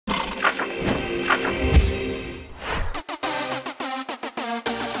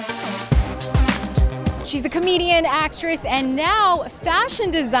She's a comedian, actress, and now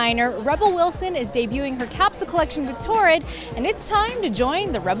fashion designer. Rebel Wilson is debuting her capsule collection with Torrid, and it's time to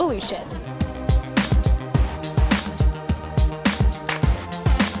join the revolution.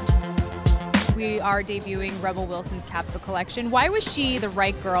 We are debuting Rebel Wilson's capsule collection. Why was she the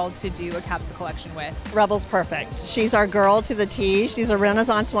right girl to do a capsule collection with? Rebel's perfect. She's our girl to the T. She's a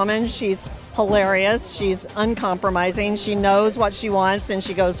Renaissance woman. She's hilarious. She's uncompromising. She knows what she wants and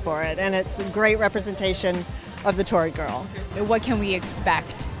she goes for it. And it's a great representation of the Torrid girl. What can we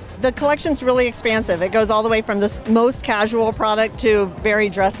expect? The collection's really expansive. It goes all the way from the most casual product to very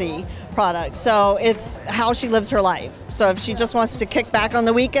dressy product. So it's how she lives her life. So if she just wants to kick back on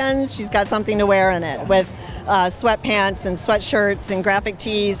the weekends, she's got something to wear in it with sweatpants and sweatshirts and graphic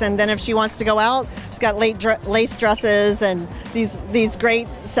tees. And then if she wants to go out, she's got lace dresses and these great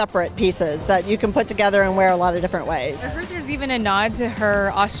separate pieces that you can put together and wear a lot of different ways. I heard there's even a nod to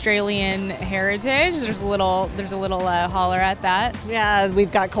her Australian heritage. There's a little holler at that. Yeah,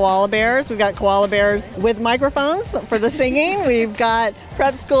 we've got koala bears. We've got koala bears with microphones for the singing. We've got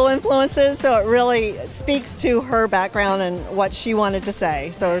prep school influences, so it really speaks to her background and what she wanted to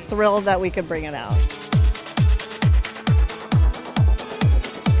say. So we're thrilled that we could bring it out.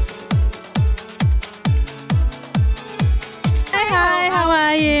 Hi, how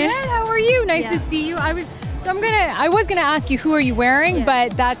are you? Good, how are you? Nice to see you. I was gonna ask you, who are you wearing,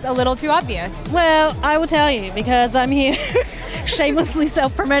 but that's a little too obvious. Well, I will tell you because I'm here shamelessly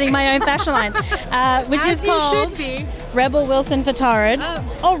self-promoting my own fashion line, which is called Rebel Wilson for Torrid,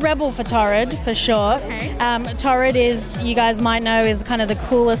 or Rebel for Torrid for short. Okay. Torrid is, you guys might know, is kind of the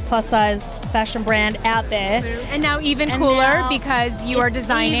coolest plus-size fashion brand out there. And now even cooler because you are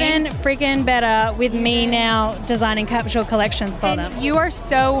designing. Even freaking better with me now designing capsule collections for them. You are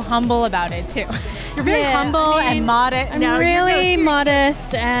so humble about it too. You're very humble and modest. I'm really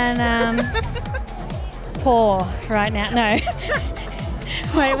modest and poor right now. No.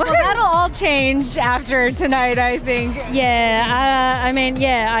 Wait, what? Well, that'll all change after tonight, I think.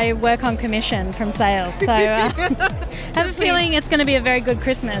 Yeah, I work on commission from sales, so I have a feeling it's going to be a very good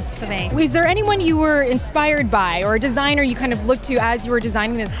Christmas for me. Was there anyone you were inspired by or a designer you kind of looked to as you were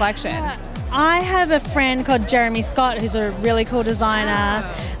designing this collection? I have a friend called Jeremy Scott who's a really cool designer,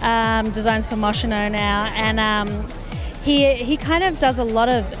 designs for Moschino now, and he kind of does a lot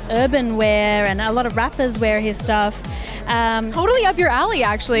of urban wear and a lot of rappers wear his stuff. Totally up your alley,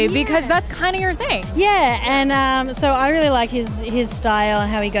 actually, because that's kind of your thing. Yeah, and so I really like his style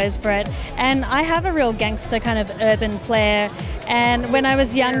and how he goes for it. And I have a real gangster kind of urban flair. And when I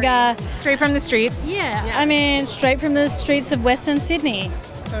was younger... Straight from the streets? Yeah, I mean, straight from the streets of Western Sydney.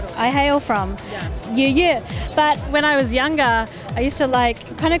 Totally. I hail from. Yeah. But when I was younger, I used to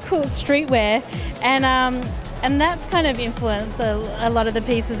like kind of cool streetwear, and that's kind of influenced a lot of the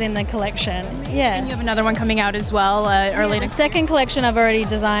pieces in the collection. Yeah. And you have another one coming out as well early next. The second collection I've already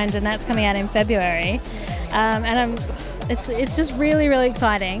designed, and that's coming out in February. It's just really, really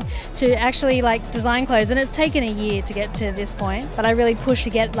exciting to actually like design clothes, and it's taken a year to get to this point, but I really pushed to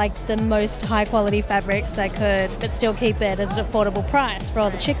get like the most high quality fabrics I could, but still keep it as an affordable price for all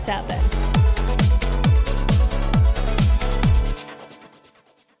the chicks out there.